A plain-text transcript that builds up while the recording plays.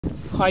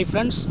Hi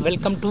friends,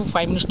 welcome to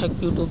 5 Minutes Tech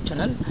YouTube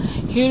channel.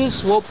 Here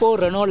is Oppo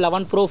Reno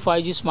 11 Pro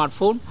 5G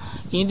smartphone.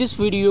 In this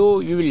video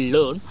you will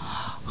learn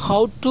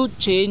how to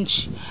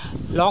change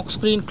lock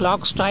screen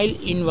clock style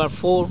in your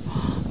phone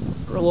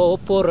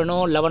Oppo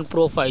Reno 11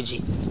 Pro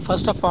 5G.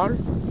 First of all,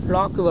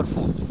 lock your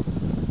phone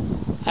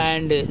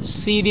and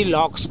see the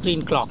lock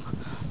screen clock.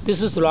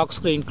 This is the lock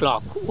screen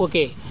clock.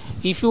 Okay,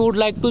 if you would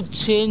like to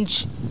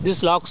change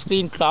this lock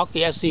screen clock,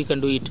 yes, you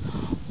can do it.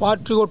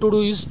 What you got to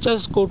do is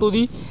just go to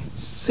the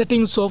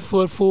settings of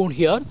your phone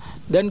here,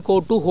 then go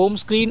to home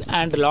screen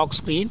and lock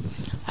screen,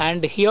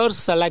 and here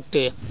select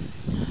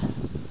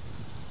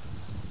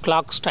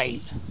clock style,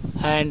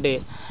 and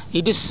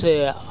it is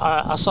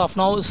as of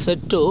now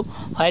set to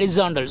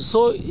horizontal,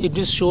 so it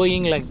is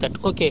showing like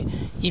that. Okay,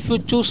 if you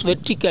choose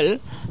vertical,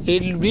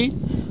 it will be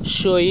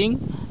showing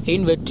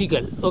in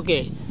vertical.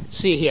 Okay,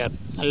 see here,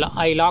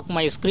 I lock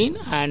my screen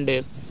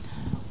and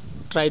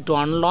try to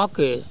unlock.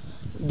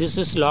 This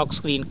is lock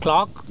screen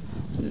clock.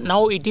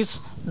 Now it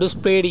is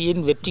displayed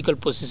in vertical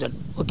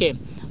position, okay,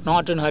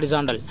 not in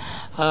horizontal.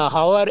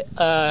 Hour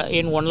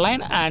in one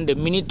line and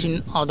minute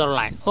in other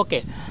line.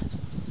 Okay,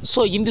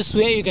 so in this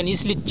way you can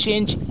easily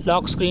change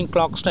lock screen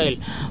clock style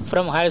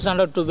from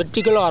horizontal to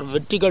vertical or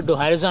vertical to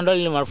horizontal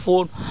in your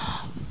phone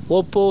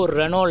Oppo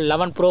Reno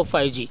 11 Pro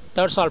 5G.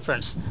 That's all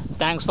friends.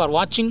 Thanks for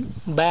watching.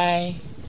 Bye.